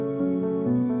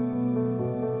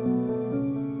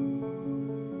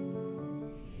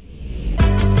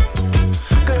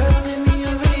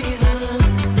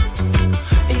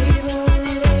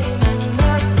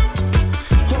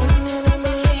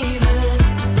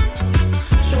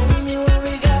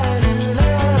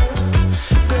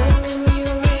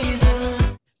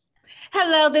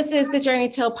This is the Journey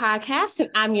Till podcast, and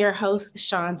I'm your host,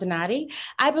 Sean Zanatti.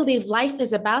 I believe life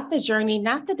is about the journey,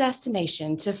 not the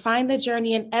destination. To find the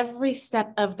journey in every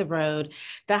step of the road,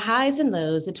 the highs and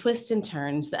lows, the twists and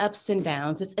turns, the ups and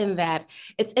downs. It's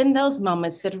in those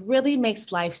moments that really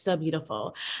makes life so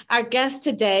beautiful. Our guest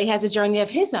today has a journey of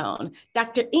his own.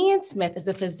 Dr. Ian Smith is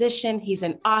a physician, he's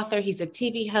an author, he's a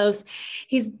TV host.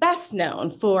 He's best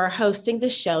known for hosting the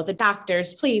show, The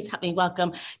Doctors. Please help me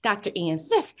welcome Dr. Ian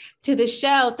Smith to the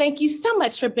show. Thank you so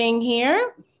much for being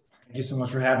here. Thank you so much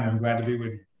for having me. I'm glad to be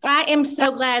with you. I am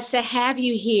so glad to have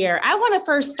you here. I want to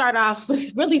first start off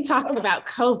with really talking about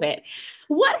COVID.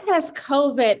 What has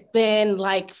COVID been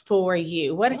like for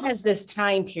you? What has this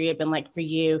time period been like for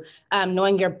you,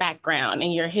 knowing your background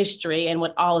and your history and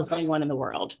what all is going on in the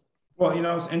world? Well,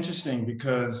 it's interesting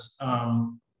because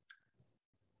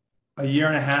a year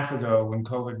and a half ago, when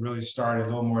COVID really started, a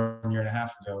little more than a year and a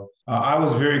half ago, I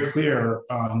was very clear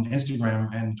on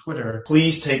Instagram and Twitter.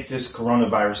 Please take this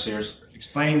coronavirus seriously.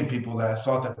 Explaining to people that I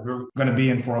thought that we were going to be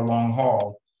in for a long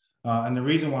haul. And the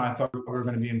reason why I thought we were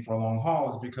going to be in for a long haul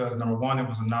is because, number one, it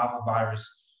was a novel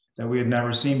virus that we had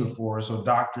never seen before. So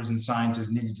doctors and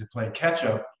scientists needed to play catch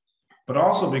up. But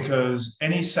also because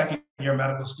any second year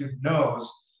medical student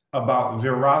knows about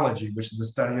virology, which is the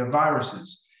study of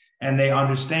viruses. And they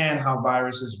understand how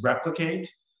viruses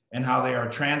replicate and how they are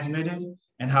transmitted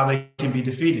and how they can be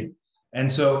defeated.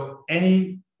 And so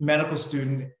any medical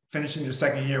student finishing their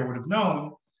second year would have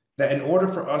known that in order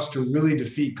for us to really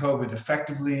defeat COVID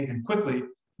effectively and quickly,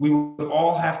 we would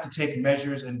all have to take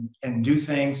measures and do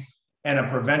things in a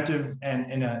preventive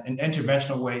and in an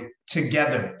interventional way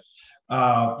together.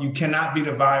 You cannot beat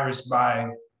a virus by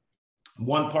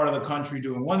one part of the country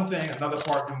doing one thing, another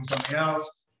part doing something else,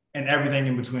 and everything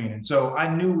in between. And so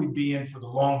I knew we'd be in for the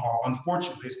long haul.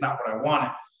 Unfortunately, it's not what I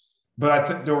wanted, but I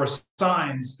think there were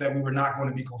signs that we were not going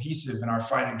to be cohesive in our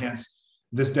fight against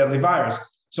this deadly virus.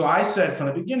 So I said from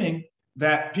the beginning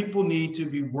that people need to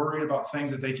be worried about things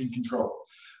that they can control.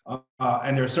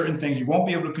 And there are certain things you won't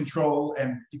be able to control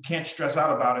and you can't stress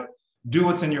out about it. Do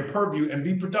what's in your purview and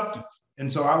be productive. And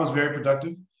so I was very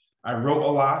productive. I wrote a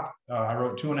lot. I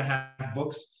wrote 2.5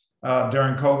 books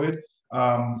during COVID.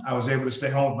 I was able to stay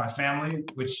home with my family,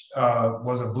 which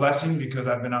was a blessing because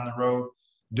I've been on the road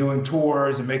doing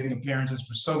tours and making appearances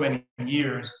for so many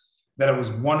years that it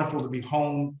was wonderful to be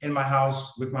home in my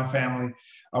house with my family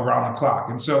around the clock.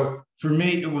 And so for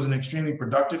me, it was an extremely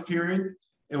productive period.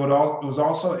 It was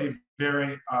also a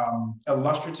very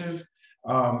illustrative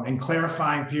and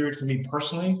clarifying period for me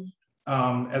personally,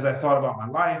 as I thought about my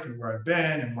life and where I've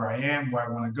been and where I am, where I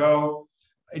want to go.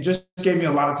 It just gave me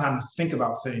a lot of time to think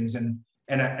about things and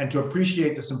to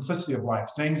appreciate the simplicity of life,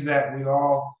 things that we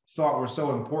all thought were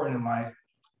so important in life.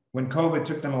 When COVID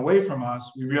took them away from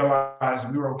us, we realized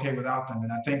we were okay without them.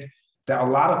 And I think that a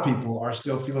lot of people are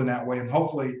still feeling that way. And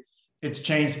hopefully it's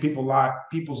changed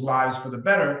people's lives for the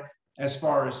better as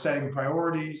far as setting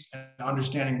priorities and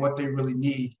understanding what they really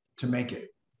need to make it.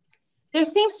 There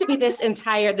seems to be this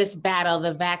battle,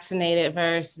 the vaccinated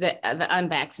versus the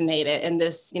unvaccinated, and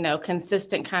this,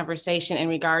 consistent conversation in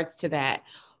regards to that.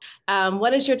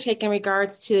 What is your take in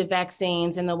regards to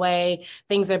vaccines and the way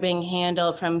things are being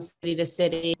handled from city to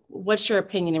city? What's your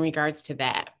opinion in regards to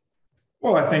that?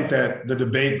 Well, I think that the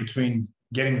debate between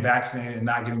getting vaccinated and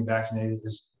not getting vaccinated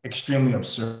is extremely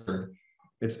absurd.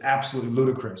 It's absolutely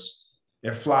ludicrous.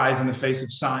 It flies in the face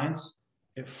of science.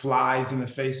 It flies in the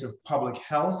face of public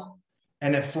health.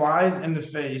 And it flies in the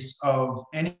face of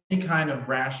any kind of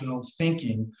rational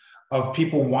thinking of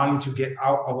people wanting to get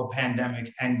out of a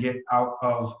pandemic and get out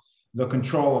of the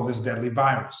control of this deadly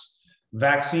virus.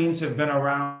 Vaccines have been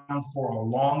around for a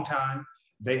long time.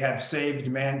 They have saved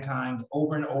mankind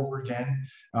over and over again.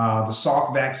 The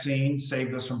Salk vaccine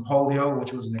saved us from polio,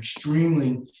 which was an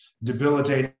extremely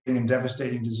debilitating and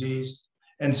devastating disease.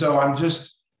 And so I'm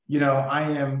just,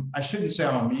 I shouldn't say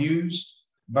I'm amused,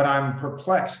 but I'm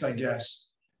perplexed, I guess,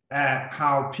 at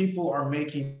how people are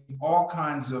making all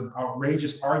kinds of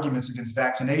outrageous arguments against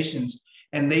vaccinations,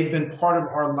 and they've been part of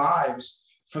our lives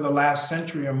for the last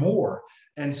century or more.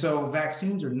 And so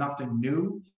vaccines are nothing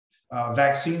new.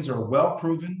 Vaccines are well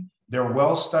proven, they're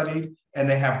well studied, and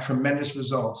they have tremendous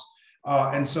results.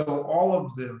 And so all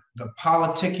of the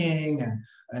politicking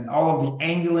and all of the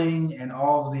angling and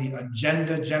all of the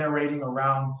agenda generating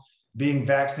around being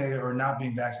vaccinated or not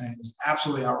being vaccinated is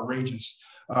absolutely outrageous.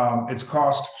 It's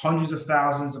cost hundreds of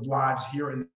thousands of lives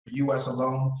here in the US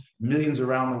alone, millions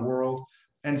around the world.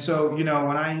 And so, when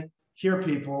I hear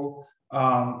people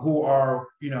who are,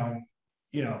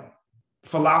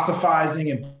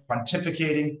 philosophizing and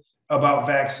pontificating about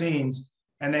vaccines,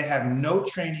 and they have no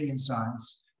training in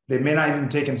science, They may not even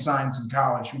taken science in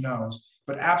college, who knows,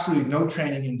 but absolutely no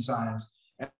training in science.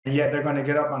 And yet they're going to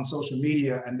get up on social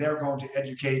media and they're going to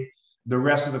educate the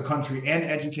rest of the country and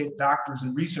educate doctors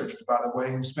and researchers, by the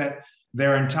way, who spent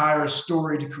their entire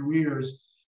storied careers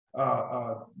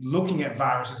looking at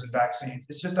viruses and vaccines.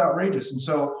 It's just outrageous. And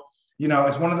so,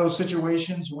 it's one of those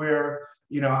situations where,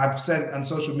 I've said on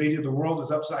social media, the world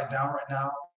is upside down right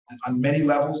now on many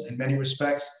levels, in many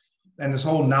respects. And this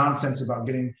whole nonsense about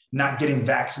not getting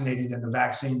vaccinated and the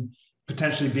vaccine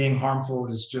potentially being harmful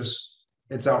is just,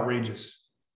 it's outrageous.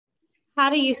 How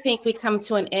do you think we come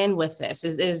to an end with this?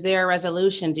 Is there a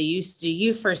resolution? Do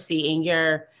you foresee, in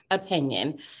your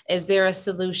opinion, is there a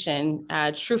solution,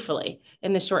 truthfully,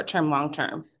 in the short term, long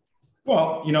term?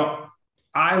 Well,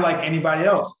 I, like anybody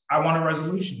else, I want a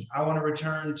resolution. I want to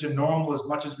return to normal as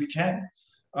much as we can.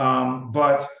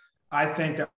 But I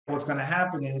think that what's going to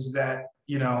happen is that,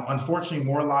 unfortunately,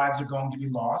 more lives are going to be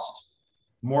lost.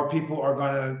 More people are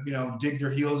going to, dig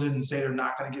their heels in and say they're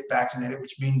not going to get vaccinated,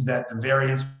 which means that the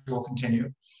variants will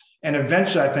continue. And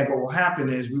eventually, I think what will happen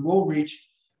is we will reach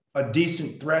a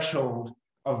decent threshold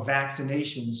of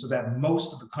vaccination so that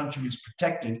most of the country is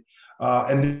protected.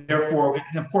 And therefore,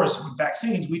 and of course, with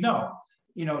vaccines, we know,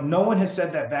 no one has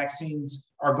said that vaccines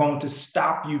are going to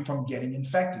stop you from getting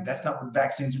infected. That's not what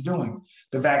vaccines are doing.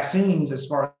 The vaccines, as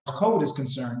far as COVID is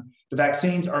concerned, the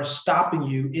vaccines are stopping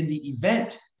you in the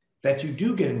event that you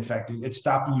do get infected. It's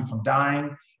stopping you from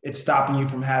dying. It's stopping you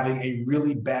from having a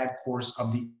really bad course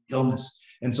of the illness.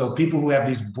 And so people who have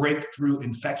these breakthrough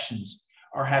infections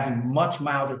are having much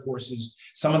milder courses.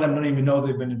 Some of them don't even know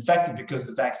they've been infected because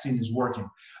the vaccine is working.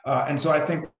 And so I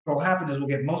think what will happen is we'll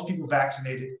get most people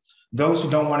vaccinated. Those who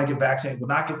don't want to get vaccinated will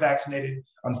not get vaccinated.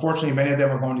 Unfortunately, many of them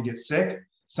are going to get sick.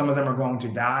 Some of them are going to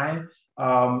die.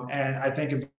 And I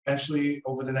think eventually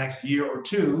over the next year or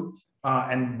two,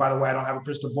 and by the way, I don't have a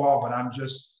crystal ball, but I'm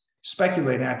just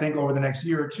speculating. I think over the next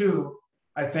year or two,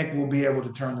 I think we'll be able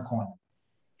to turn the corner.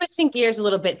 Switching gears a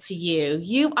little bit to you.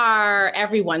 You are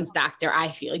everyone's doctor, I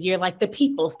feel. You're like the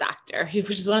people's doctor, which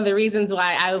is one of the reasons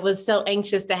why I was so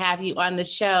anxious to have you on the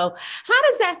show. How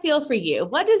does that feel for you?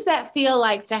 What does that feel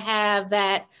like to have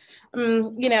that,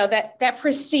 that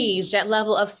prestige, that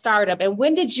level of startup? And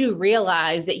when did you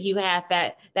realize that you had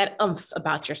that oomph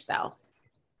about yourself?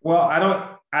 Well, I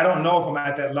don't know if I'm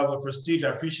at that level of prestige. I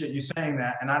appreciate you saying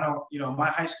that. And I don't, my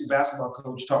high school basketball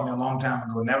coach taught me a long time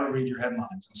ago, never read your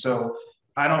headlines. And so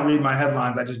I don't read my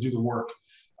headlines. I just do the work.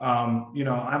 I'm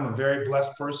a very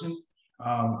blessed person.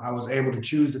 I was able to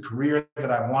choose the career that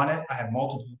I wanted. I had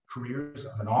multiple careers.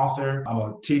 I'm an author. I'm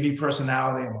a TV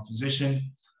personality. I'm a physician.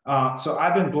 So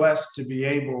I've been blessed to be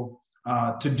able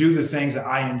to do the things that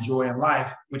I enjoy in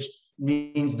life, which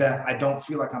means that I don't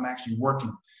feel like I'm actually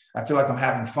working. I feel like I'm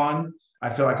having fun. I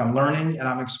feel like I'm learning and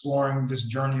I'm exploring this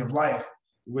journey of life,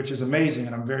 which is amazing.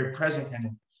 And I'm very present in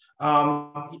it.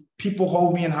 People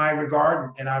hold me in high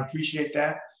regard, and I appreciate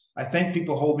that. I think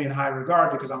people hold me in high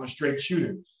regard because I'm a straight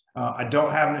shooter. I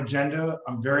don't have an agenda.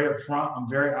 I'm very upfront. I'm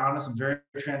very honest. I'm very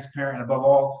transparent. And above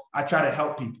all, I try to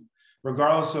help people,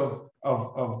 regardless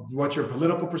of what your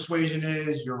political persuasion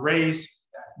is, your race.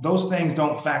 Those things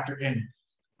don't factor in.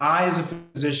 I, as a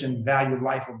physician, value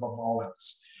life above all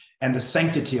else and the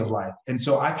sanctity of life. And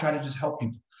so I try to just help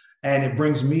people. And it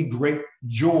brings me great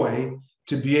joy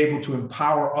to be able to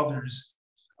empower others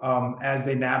as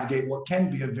they navigate what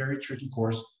can be a very tricky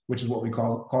course, which is what we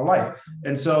call life.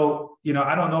 And so,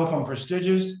 I don't know if I'm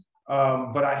prestigious,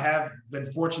 but I have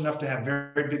been fortunate enough to have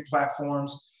very, very big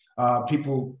platforms.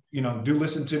 People, do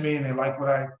listen to me and they like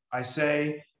what I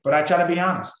say, but I try to be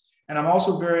honest. And I'm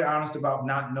also very honest about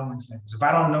not knowing things. If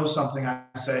I don't know something, I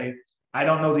say, I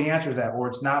don't know the answer to that, or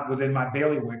it's not within my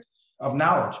bailiwick of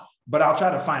knowledge, but I'll try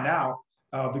to find out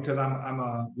because I'm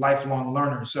a lifelong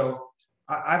learner. So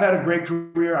I've had a great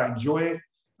career. I enjoy it.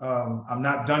 I'm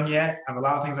not done yet. I have a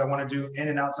lot of things I want to do in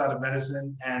and outside of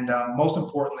medicine. And most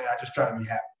importantly, I just try to be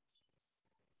happy.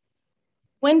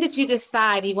 When did you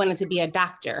decide you wanted to be a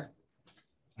doctor?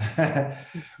 A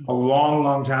long,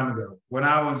 long time ago, when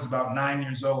I was about 9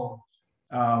 years old.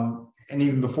 And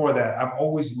even before that, I've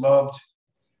always loved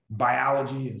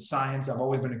biology and science. I've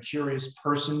always been a curious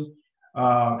person.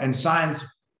 And science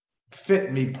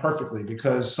fit me perfectly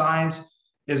because science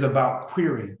is about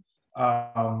query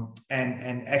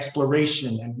and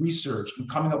exploration and research and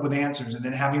coming up with answers and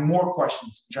then having more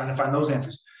questions, trying to find those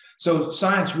answers. So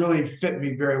science really fit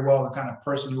me very well, the kind of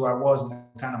person who I was and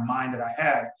the kind of mind that I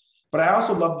had. But I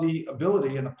also love the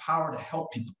ability and the power to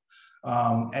help people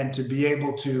and to be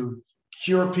able to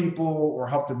cure people or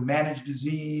help them manage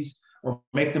disease or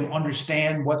make them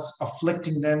understand what's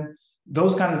afflicting them.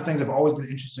 Those kinds of things have always been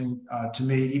interesting to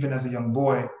me, even as a young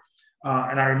boy.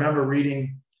 And I remember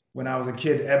reading when I was a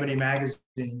kid, Ebony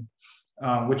magazine,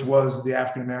 which was the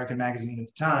African American magazine at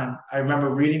the time. I remember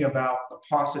reading about the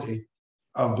paucity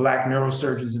of Black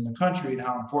neurosurgeons in the country and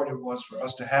how important it was for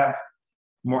us to have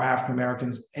more African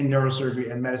Americans in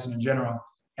neurosurgery and medicine in general.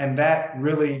 And that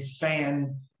really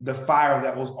fanned the fire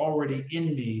that was already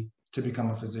in me to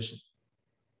become a physician.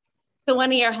 So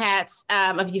one of your hats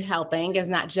of you helping is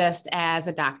not just as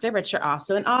a doctor, but you're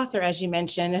also an author, as you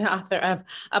mentioned, an author of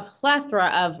a plethora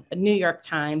of New York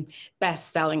Times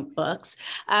best-selling books.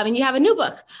 And you have a new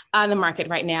book on the market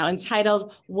right now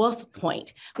entitled Wolf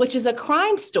Point, which is a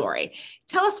crime story.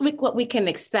 Tell us what we can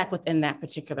expect within that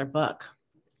particular book.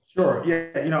 Sure.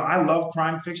 Yeah. I love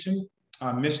crime fiction,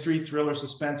 mystery, thriller,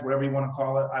 suspense, whatever you want to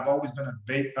call it. I've always been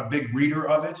a big reader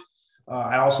of it.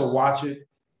 I also watch it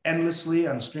endlessly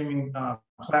on streaming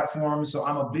platforms. So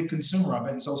I'm a big consumer of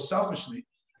it. And so selfishly,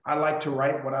 I like to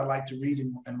write what I like to read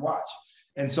and watch.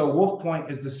 And so Wolf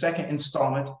Point is the second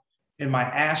installment in my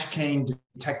Ash Kane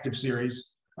detective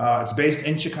series. It's based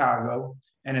in Chicago.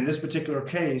 And in this particular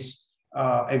case,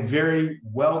 a very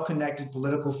well-connected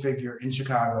political figure in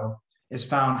Chicago is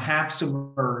found half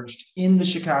submerged in the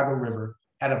Chicago River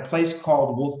at a place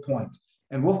called Wolf Point.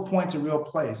 And Wolf Point's a real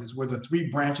place. It's where the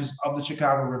three branches of the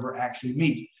Chicago River actually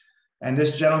meet. And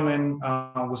this gentleman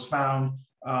was found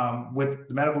with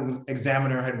the medical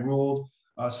examiner had ruled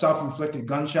self-inflicted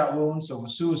gunshot wound, so it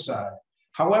was suicide.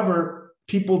 However,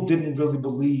 people didn't really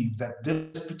believe that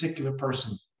this particular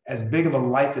person, as big of a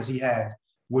life as he had,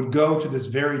 would go to this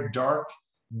very dark,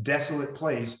 desolate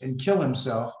place and kill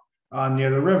himself near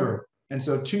the river. And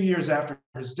so 2 years after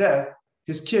his death,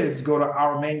 his kids go to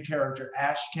our main character,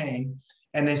 Ash Kane,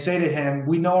 and they say to him,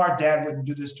 "We know our dad wouldn't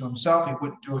do this to himself. He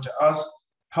wouldn't do it to us.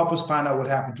 Help us find out what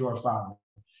happened to our father."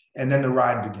 And then the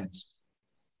ride begins.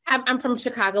 I'm from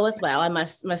Chicago as well. I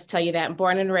must tell you that. I'm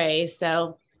born and raised.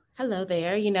 So hello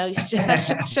there.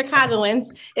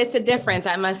 Chicagoans, it's a difference,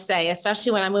 I must say,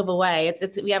 especially when I move away.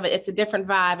 It's a different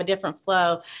vibe, a different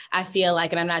flow, I feel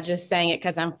like, and I'm not just saying it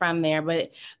because I'm from there,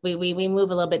 but we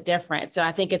move a little bit different. So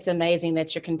I think it's amazing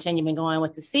that you're continuing on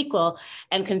with the sequel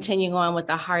and continuing on with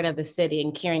the heart of the city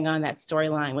and carrying on that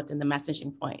storyline within the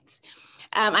messaging points.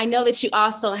 I know that you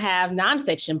also have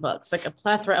nonfiction books, like a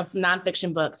plethora of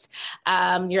nonfiction books.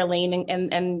 Your lean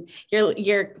and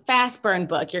your fast burn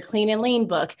book, your clean and lean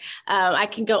book. I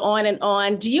can go on and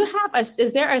on.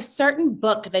 Is there a certain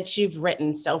book that you've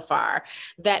written so far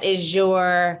that is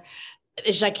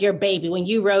it's like your baby? When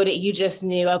you wrote it, you just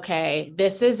knew, okay,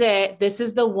 this is it. This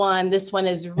is the one. This one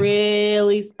is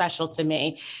really special to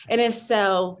me. And if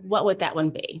so, what would that one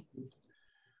be?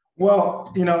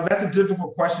 Well, that's a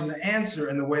difficult question to answer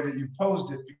in the way that you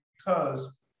posed it,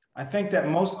 because I think that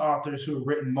most authors who have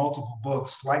written multiple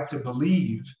books like to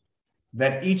believe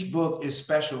that each book is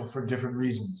special for different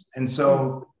reasons. And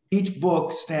so each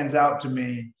book stands out to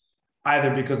me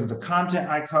either because of the content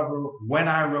I cover, when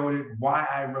I wrote it, why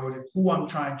I wrote it, who I'm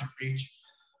trying to reach.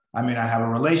 I mean, I have a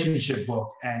relationship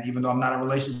book, and even though I'm not a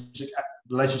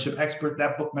relationship expert,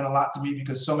 that book meant a lot to me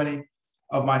because so many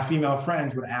of my female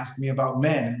friends would ask me about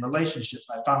men and relationships.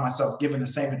 I found myself giving the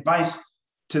same advice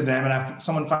to them. And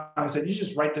someone finally said, "You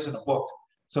just write this in a book."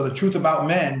 So The Truth About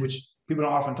Men, which people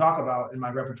don't often talk about in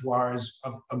my repertoire, is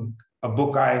a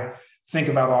book I think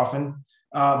about often.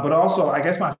 But also, I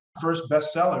guess my first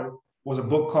bestseller was a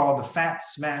book called The Fat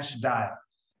Smash Diet.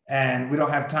 And we don't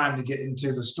have time to get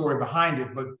into the story behind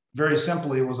it, but very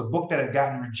simply, it was a book that had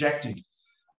gotten rejected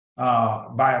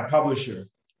by a publisher.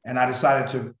 And I decided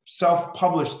to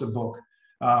self-publish the book,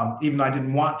 even though I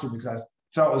didn't want to, because I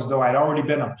felt as though I'd already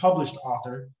been a published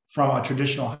author from a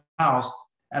traditional house.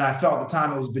 And I felt at the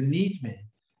time it was beneath me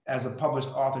as a published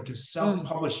author to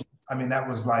self-publish. I mean, that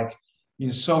was like,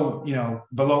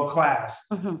 below class.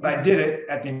 Mm-hmm. But I did it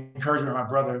at the encouragement of my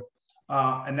brother.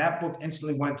 And that book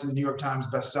instantly went to the New York Times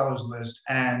bestsellers list.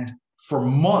 And for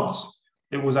months,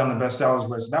 it was on the bestsellers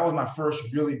list. That was my first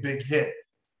really big hit.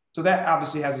 So that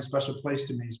obviously has a special place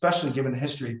to me, especially given the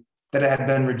history that it had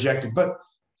been rejected. But,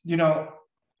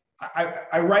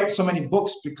 I write so many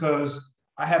books because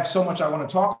I have so much I want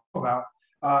to talk about.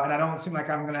 And I don't seem like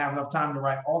I'm going to have enough time to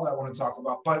write all that I want to talk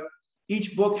about. But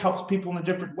each book helps people in a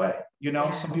different way.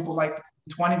 Yes. Some people like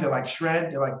 20, they like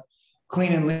shred, they like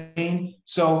clean and lean.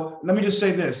 So let me just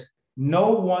say this.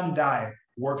 No one diet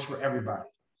works for everybody.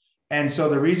 And so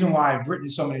the reason why I've written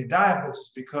so many diet books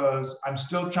is because I'm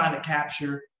still trying to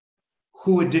capture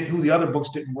who the other books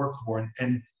didn't work for.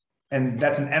 And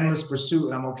that's an endless pursuit,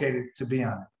 and I'm okay to be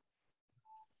on it.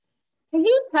 Can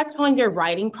you touch on your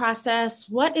writing process?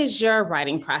 What is your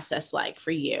writing process like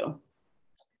for you?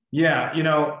 Yeah,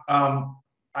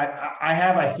 I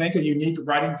have, I think, a unique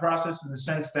writing process in the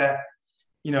sense that,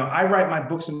 I write my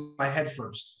books in my head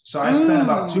first. So I spend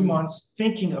about two Mm. months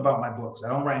thinking about my books. I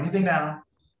don't write anything down,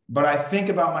 but I think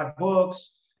about my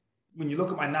books. When you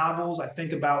look at my novels, I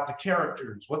think about the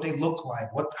characters, what they look like,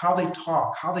 how they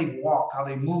talk, how they walk, how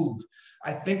they move.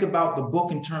 I think about the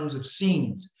book in terms of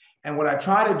scenes. And what I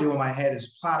try to do in my head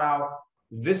is plot out,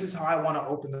 this is how I want to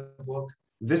open the book.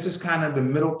 This is kind of the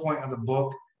middle point of the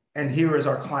book. And here is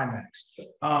our climax.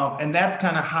 And that's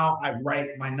kind of how I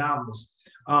write my novels.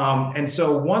 And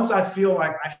so once I feel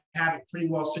like I have it pretty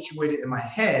well situated in my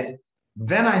head,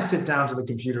 then I sit down to the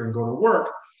computer and go to work.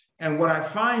 And what I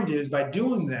find is by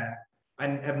doing that, I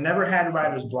have never had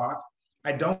writer's block.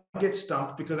 I don't get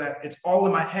stumped because it's all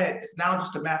in my head. It's now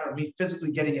just a matter of me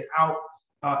physically getting it out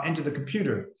into the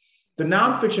computer. The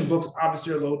nonfiction books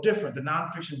obviously are a little different. The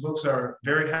nonfiction books are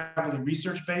very heavily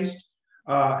research based.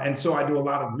 And so I do a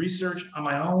lot of research on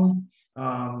my own,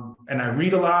 and I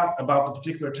read a lot about the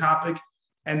particular topic.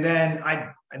 And then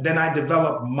I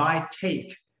develop my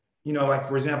take, like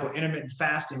for example, intermittent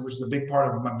fasting, which is a big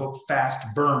part of my book, Fast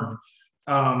Burn.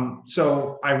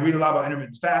 So I read a lot about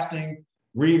intermittent fasting,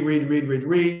 read.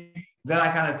 Then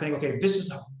I kind of think, okay,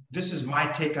 this is my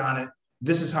take on it.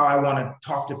 This is how I want to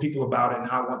talk to people about it and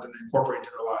how I want them to incorporate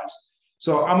into their lives.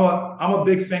 So I'm a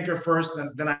big thinker first,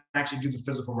 then I actually do the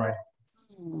physical writing.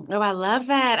 Oh, I love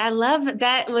that. I love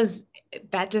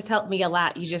that just helped me a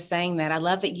lot. You just saying that. I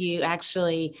love that you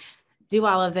actually do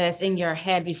all of this in your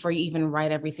head before you even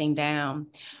write everything down.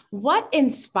 What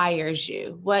inspires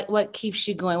you? What keeps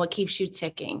you going? What keeps you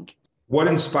ticking? What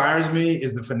inspires me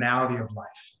is the finality of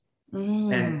life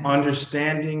and Mm.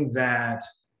 understanding that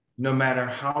no matter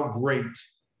how great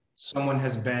someone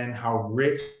has been, how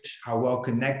rich, how well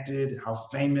connected, how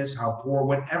famous, how poor,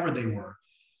 whatever they were,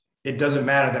 it doesn't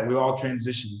matter that we all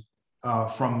transition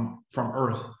from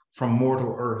Earth, from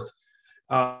mortal Earth.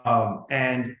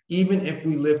 And even if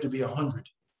we live to be 100,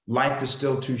 life is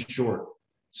still too short.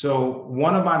 So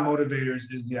one of my motivators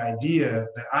is the idea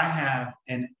that I have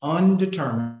an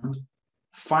undetermined,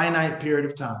 finite period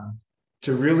of time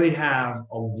to really have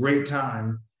a great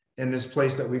time in this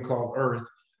place that we call Earth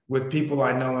with people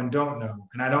I know and don't know.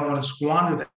 And I don't want to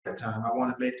squander that time. I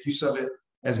want to make use of it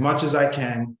as much as I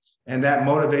can. And that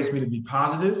motivates me to be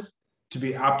positive, to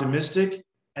be optimistic,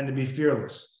 and to be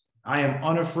fearless. I am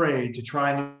unafraid to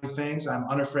try new things. I'm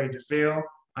unafraid to fail.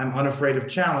 I'm unafraid of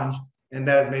challenge. And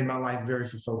that has made my life very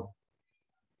fulfilling.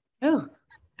 Oh,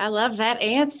 I love that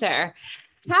answer.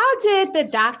 How did the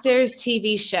Doctors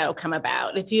TV show come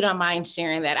about? If you don't mind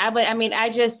sharing that.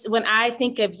 When I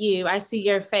think of you, I see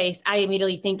your face, I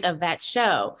immediately think of that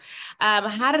show.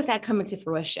 How did that come into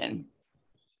fruition?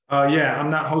 Yeah, I'm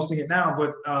not hosting it now,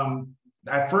 but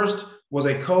I first was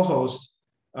a co-host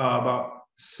about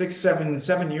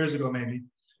 7 years ago, maybe.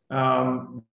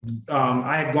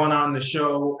 I had gone on the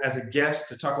show as a guest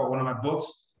to talk about one of my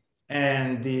books,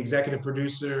 and the executive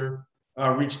producer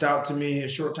reached out to me a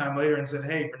short time later and said,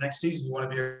 "Hey, for next season, you want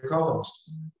to be a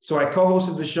co-host?" So I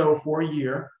co-hosted the show for a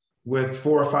year with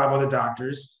 4 or 5 other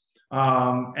doctors,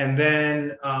 and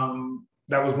then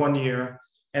that was 1 year,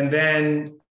 and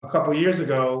then a couple of years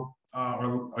ago,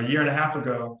 or a year and a half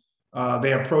ago,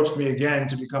 they approached me again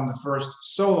to become the first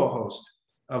solo host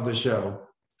of the show.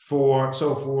 For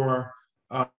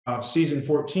season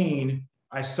 14,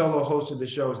 I solo hosted the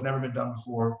show. It's never been done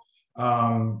before,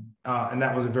 and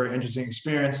that was a very interesting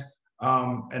experience.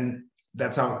 And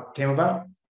that's how it came about.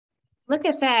 Look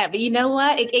at that. But you know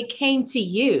what? It came to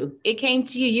you. It came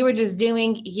to you. You were just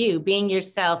doing you, being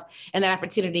yourself, and that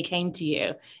opportunity came to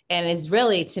you. And it's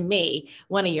really, to me,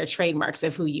 one of your trademarks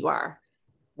of who you are.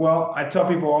 Well, I tell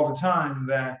people all the time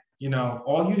that,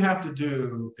 all you have to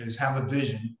do is have a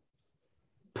vision,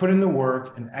 put in the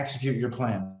work, and execute your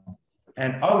plan.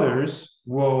 And others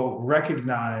will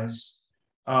recognize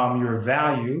your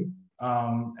value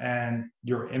and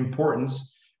your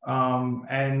importance,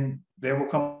 and they will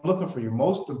come looking for you.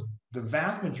 Most of the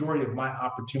vast majority of my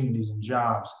opportunities and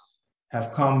jobs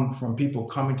have come from people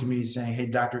coming to me saying, "Hey,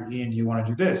 Dr. Ian, do you want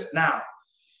to do this?" Now,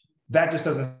 that just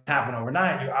doesn't happen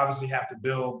overnight. You obviously have to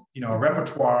build, a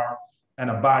repertoire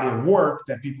and a body of work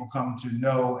that people come to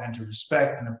know and to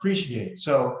respect and appreciate.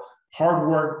 So hard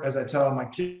work, as I tell my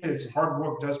kids, hard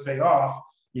work does pay off.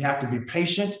 You have to be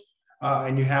patient,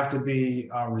 and you have to be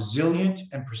resilient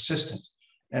and persistent.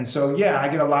 And so, yeah, I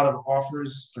get a lot of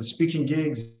offers for speaking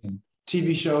gigs and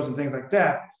TV shows and things like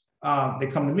that. They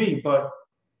come to me, but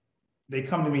they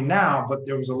come to me now, but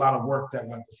there was a lot of work that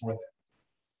went before that.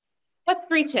 What's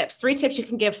three tips? Three tips you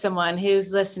can give someone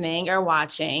who's listening or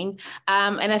watching,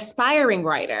 an aspiring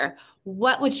writer.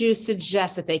 What would you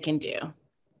suggest that they can do?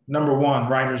 Number one,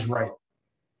 writers write.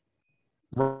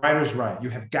 Writers write. You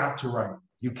have got to write.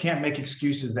 You can't make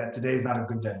excuses that today is not a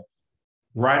good day.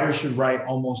 Writers should write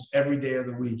almost every day of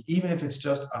the week, even if it's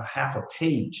just a half a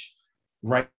page.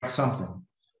 Write something.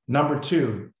 Number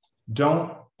two,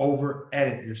 don't over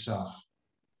edit yourself.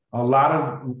 A lot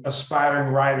of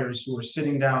aspiring writers who are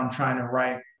sitting down trying to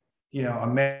write, a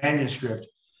manuscript,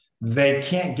 they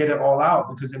can't get it all out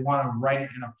because they want to write it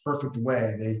in a perfect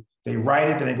way. They write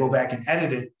it, then they go back and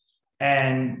edit it,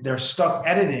 and they're stuck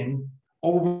editing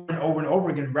over and over and over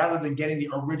again rather than getting the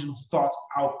original thoughts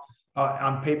out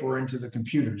on paper or into the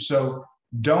computer. So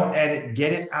don't edit,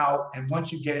 get it out. And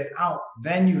once you get it out,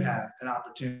 then you have an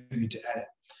opportunity to edit.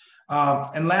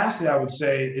 And lastly, I would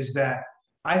say is that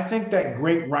I think that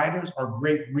great writers are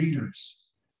great readers.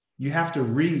 You have to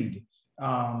read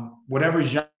whatever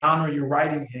genre you're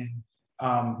writing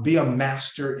in, be a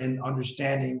master in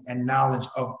understanding and knowledge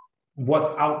of what's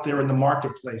out there in the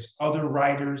marketplace, other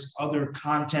writers, other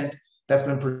content that's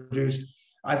been produced.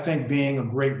 I think being a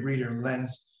great reader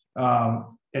lends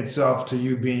itself to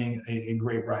you being a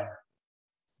great writer.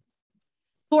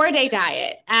 4-day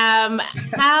diet.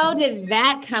 How did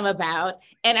that come about?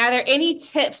 And are there any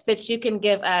tips that you can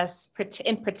give us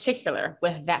in particular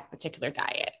with that particular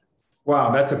diet?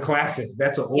 Wow, that's a classic.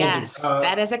 That's an oldie. Yes,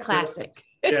 that is a classic.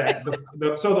 So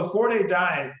the 4-day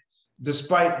diet,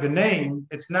 despite the name,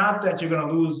 it's not that you're going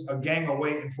to lose a gang of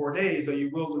weight in 4 days, though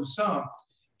you will lose some.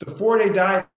 The 4-day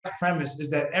diet premise is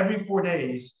that every 4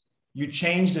 days, you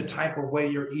change the type of way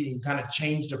you're eating, kind of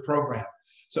change the program.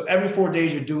 So every 4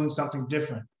 days, you're doing something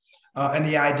different. And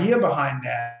the idea behind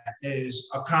that is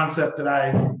a concept that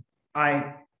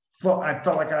I felt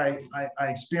like I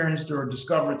experienced or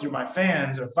discovered through my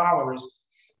fans or followers,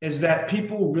 is that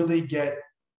people really get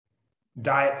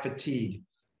diet fatigue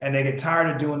and they get tired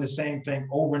of doing the same thing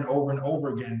over and over and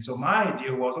over again. So my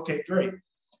idea was, okay, great.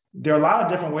 There are a lot of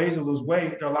different ways to lose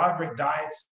weight. There are a lot of great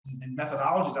diets and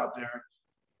methodologies out there.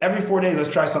 Every 4 days, let's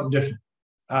try something different.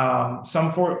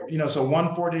 So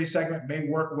one 4-day segment may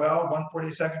work well, one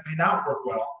 4-day segment may not work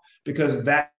well, because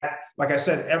that, like I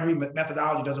said, every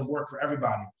methodology doesn't work for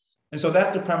everybody. And so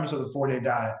that's the premise of the 4-day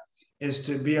diet, is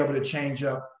to be able to change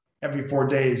up every 4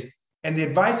 days. And the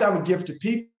advice I would give to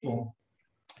people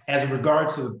as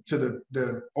regards to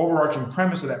the overarching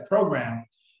premise of that program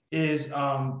is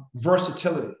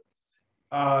versatility.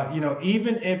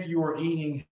 Even if you are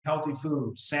eating healthy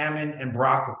food, salmon and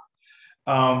broccoli,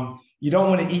 you don't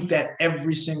want to eat that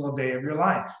every single day of your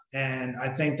life. And I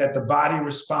think that the body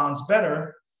responds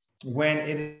better when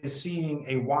it is seeing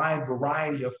a wide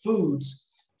variety of foods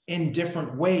in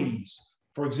different ways.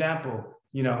 For example,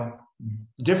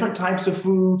 different types of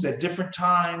foods at different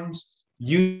times,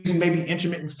 using maybe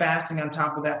intermittent fasting on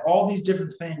top of that. All these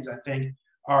different things, I think,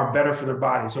 are better for their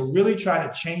body. So really try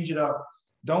to change it up.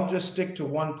 Don't just stick to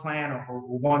one plan or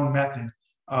one method.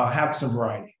 Have some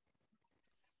variety.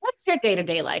 What's your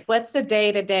day-to-day like? What's the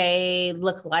day-to-day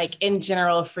look like in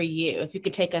general for you, if you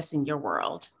could take us in your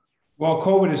world? Well,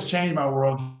 COVID has changed my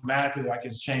world dramatically, like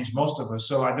it's changed most of us.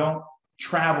 So I don't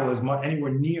travel as much,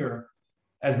 anywhere near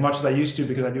as much as I used to,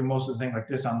 because I do most of the things like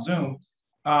this on Zoom.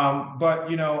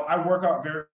 But I work out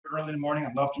very early in the morning.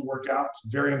 I love to work out.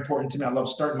 It's very important to me. I love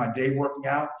starting my day working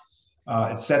out.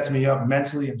 It sets me up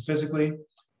mentally and physically.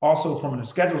 Also, from a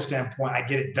schedule standpoint, I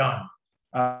get it done.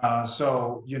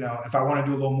 So if I want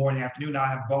to do a little more in the afternoon, now I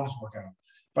have a bonus workout.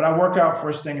 But I work out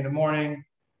first thing in the morning.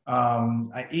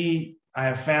 I eat. I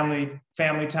have family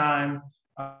time.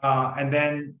 And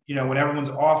then, when everyone's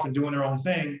off and doing their own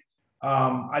thing,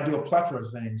 I do a plethora of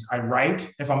things. I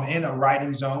write. If I'm in a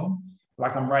writing zone,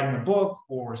 like I'm writing a book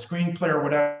or a screenplay or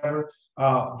whatever,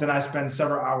 then I spend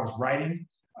several hours writing.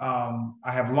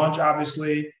 I have lunch,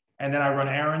 obviously, and then I run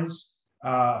errands.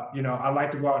 I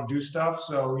like to go out and do stuff.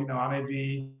 So, I may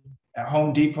be at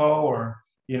Home Depot or,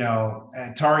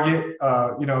 at Target,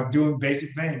 doing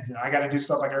basic things. I got to do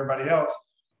stuff like everybody else.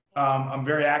 I'm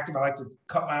very active. I like to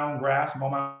cut my own grass, mow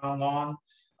my own lawn.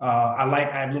 I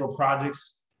have little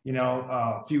projects.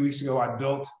 A few weeks ago, I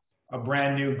built a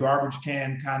brand new garbage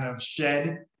can kind of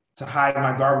shed to hide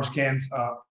my garbage cans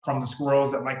from the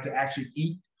squirrels that like to actually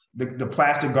eat the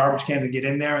plastic garbage cans that get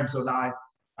in there. And so now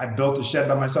I built a shed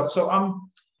by myself. So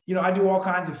I do all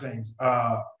kinds of things.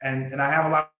 And I have a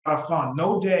lot of fun.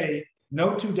 No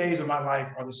 2 days of my life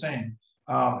are the same.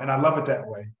 And I love it that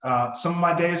way. Some of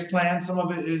my days planned, some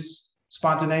of it is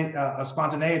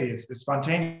spontaneity. It's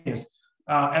spontaneous.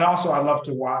 And also I love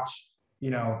to watch,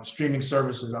 streaming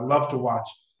services. I love to watch.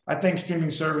 I think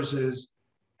streaming services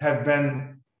have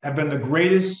been the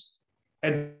greatest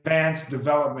advanced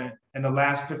development in the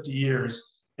last 50 years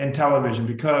in television,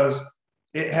 because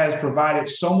it has provided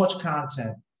so much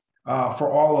content for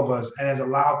all of us, and has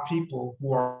allowed people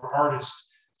who are artists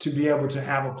to be able to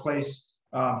have a place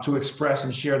to express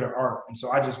and share their art. And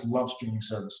so I just love streaming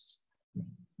services.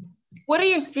 What are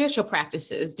your spiritual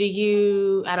practices? Do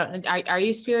you, I don't, are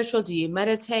you spiritual? Do you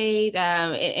meditate?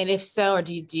 And if so, or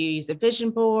do you use a vision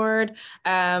board?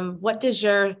 What is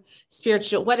your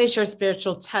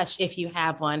spiritual touch, if you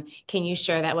have one? Can you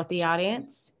share that with the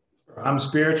audience? I'm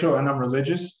spiritual and I'm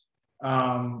religious.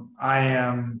 I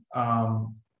am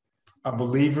a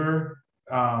believer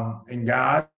in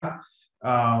God,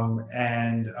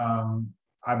 and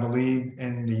I believe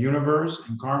in the universe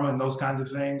and karma and those kinds of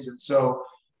things. And so,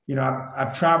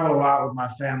 I've traveled a lot with my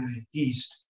family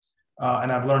east,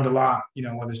 and I've learned a lot,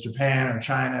 whether it's Japan or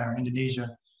China or Indonesia.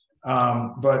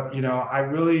 But, I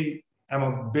really am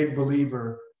a big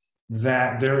believer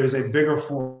that there is a bigger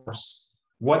force.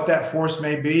 What that force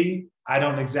may be, I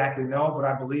don't exactly know, but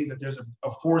I believe that there's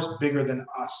a force bigger than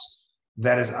us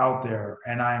that is out there,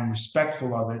 and I am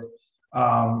respectful of it,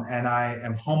 and I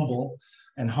am humble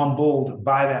and humbled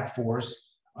by that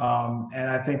force, and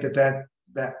I think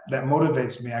that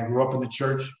motivates me. I grew up in the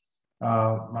church.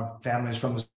 My family is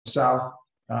from the South,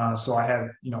 so I had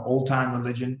old time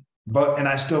religion, and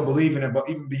I still believe in it. But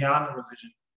even beyond the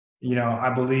religion,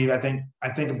 I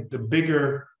think the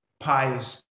bigger pie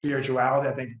is spirituality.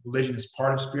 I think religion is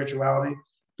part of spirituality,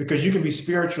 because you can be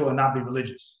spiritual and not be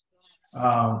religious.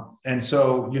 And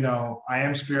so, I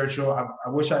am spiritual. I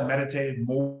wish I meditated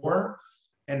more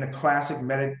in the classic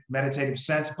meditative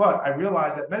sense, but I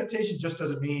realize that meditation just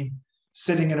doesn't mean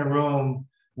sitting in a room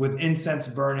with incense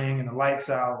burning and the lights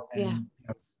out and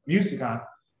music on.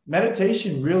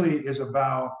 Meditation really is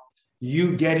about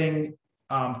you getting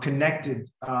connected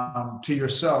to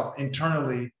yourself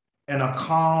internally in a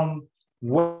calm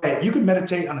way. You can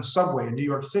meditate on a subway in New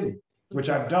York City, which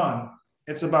I've done.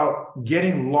 It's about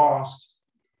getting lost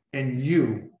in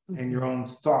you and your own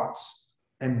thoughts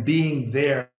and being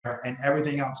there, and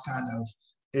everything else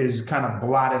is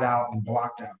blotted out and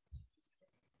blocked out.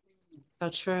 So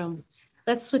true.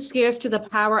 Let's switch gears to the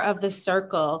power of the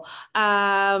circle.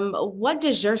 What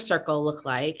does your circle look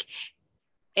like?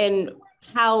 And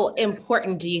how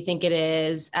important do you think it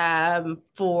is how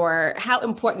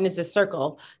important is the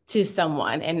circle to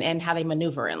someone and how they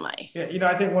maneuver in life? Yeah,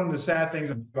 I think one of the sad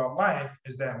things about life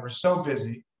is that we're so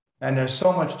busy and there's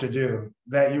so much to do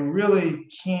that you really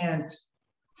can't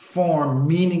form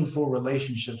meaningful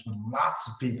relationships with lots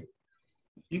of people.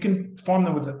 You can form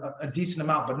them with a decent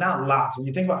amount, but not lots. When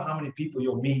you think about how many people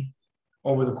you'll meet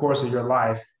over the course of your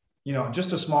life,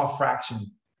 just a small fraction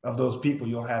of those people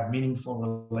you'll have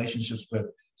meaningful relationships with.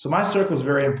 So my circle is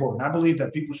very important. I believe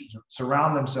that people should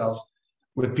surround themselves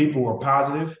with people who are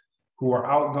positive, who are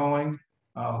outgoing,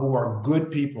 who are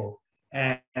good people.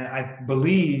 And I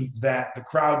believe that the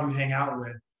crowd you hang out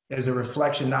with is a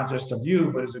reflection not just of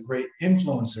you, but is a great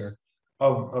influencer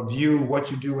of you, what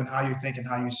you do, and how you think and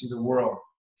how you see the world.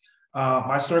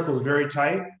 My circle is very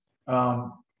tight.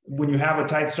 When you have a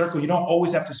tight circle, you don't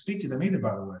always have to speak to them either,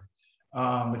 by the way.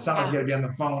 It's not like you got to be on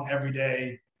the phone every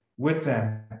day with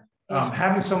them.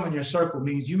 Having someone in your circle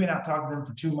means you may not talk to them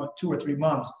for 2 or 3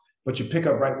 months, but you pick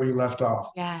up right where you left off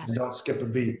and don't skip a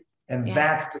beat. And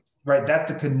that's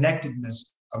the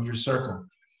connectedness of your circle.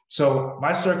 So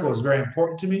my circle is very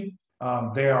important to me.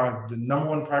 They are the number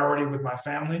one priority with my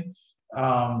family.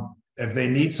 If they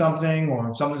need something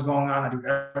or something's going on, I do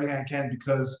everything I can,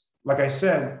 because, like I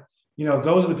said,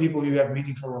 those are the people you have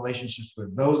meaningful relationships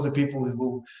with. Those are the people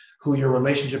who your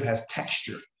relationship has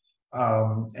texture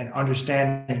and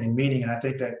understanding and meaning. And I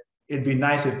think that it'd be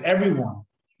nice if everyone,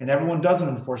 and everyone doesn't,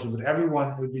 unfortunately, but everyone,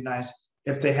 it would be nice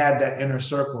if they had that inner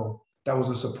circle that was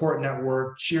a support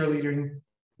network, cheerleading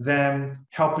them,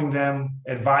 helping them,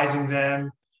 advising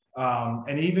them,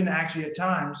 and even actually at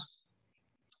times,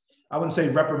 I wouldn't say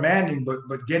reprimanding, but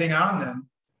getting on them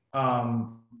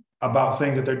about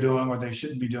things that they're doing or they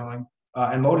shouldn't be doing,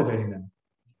 and motivating them.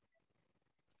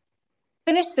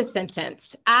 Finish the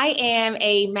sentence. I am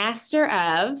a master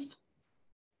of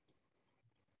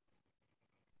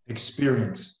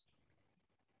experience.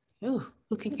 Ooh,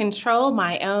 who can control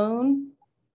my own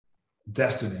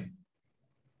destiny.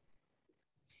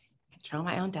 Control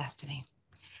my own destiny.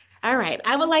 All right.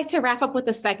 I would like to wrap up with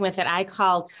a segment that I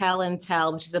call Tell and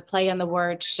Tell, which is a play on the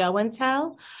word show and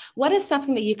tell. What is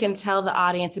something that you can tell the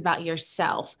audience about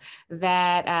yourself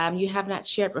that you have not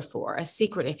shared before, a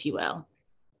secret, if you will?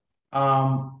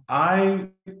 I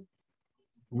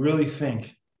really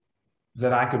think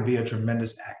that I could be a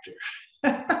tremendous actor.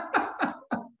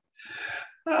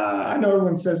 I know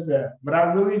everyone says that, but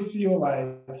I really feel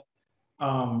like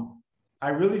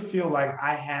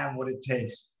I have what it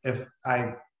takes, if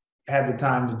I had the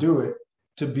time to do it,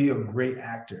 to be a great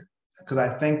actor because I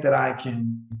think that I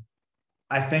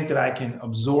can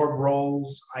absorb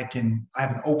roles. I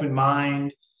have an open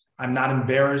mind. I'm not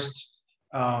embarrassed.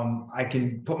 I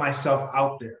can put myself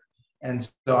out there. And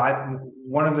so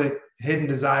one of the hidden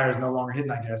desires, no longer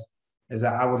hidden, I guess, is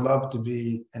that I would love to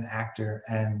be an actor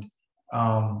and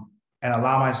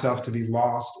allow myself to be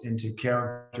lost into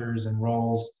characters and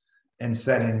roles and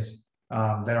settings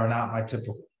that are not my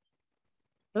typical.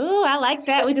 Ooh, I like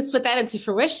that. We just put that into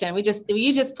fruition.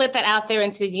 You just put that out there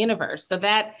into the universe. So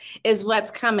that is what's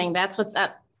coming. That's what's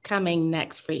upcoming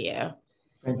next for you.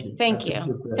 Thank you. Thank you.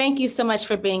 Thank you so much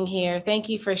for being here. Thank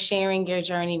you for sharing your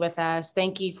journey with us.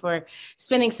 Thank you for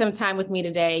spending some time with me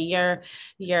today. Your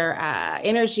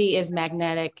energy is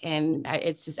magnetic and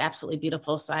it's just absolutely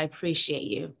beautiful. So I appreciate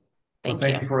you. Thank you.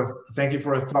 Thank you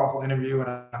for a thoughtful interview. And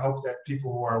I hope that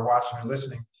people who are watching or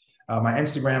listening, my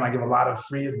Instagram, I give a lot of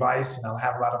free advice and I'll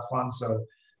have a lot of fun. So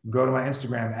go to my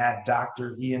Instagram at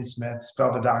Dr. Ian Smith,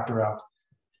 spell the doctor out,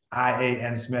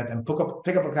 IAN Smith, and pick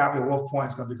up a copy of Wolf Point.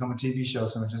 It's going to become a TV show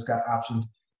soon. It just got optioned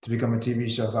to become a TV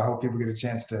show. So I hope people get a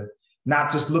chance to not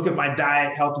just look at my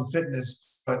diet, health, and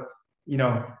fitness, but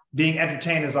being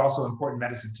entertained is also important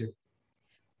medicine too.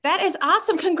 That is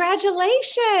awesome.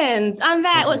 Congratulations on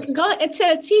that. Well, go into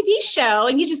a TV show,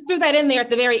 and you just threw that in there at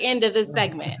the very end of the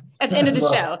segment, at the end of the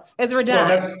show, as we're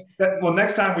done. Well,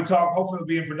 next time we talk, hopefully it'll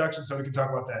be in production so we can talk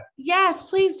about that. Yes,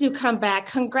 please do come back.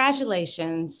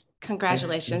 Congratulations.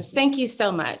 Congratulations. Thank you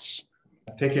so much.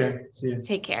 Take care. See you.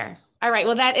 Take care. All right.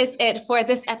 Well, that is it for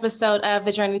this episode of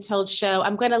the Journey Told Show.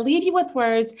 I'm going to leave you with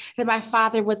words that my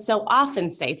father would so often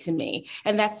say to me,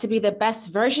 and that's to be the best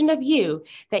version of you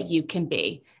that you can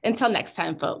be. Until next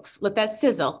time, folks, let that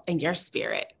sizzle in your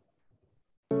spirit.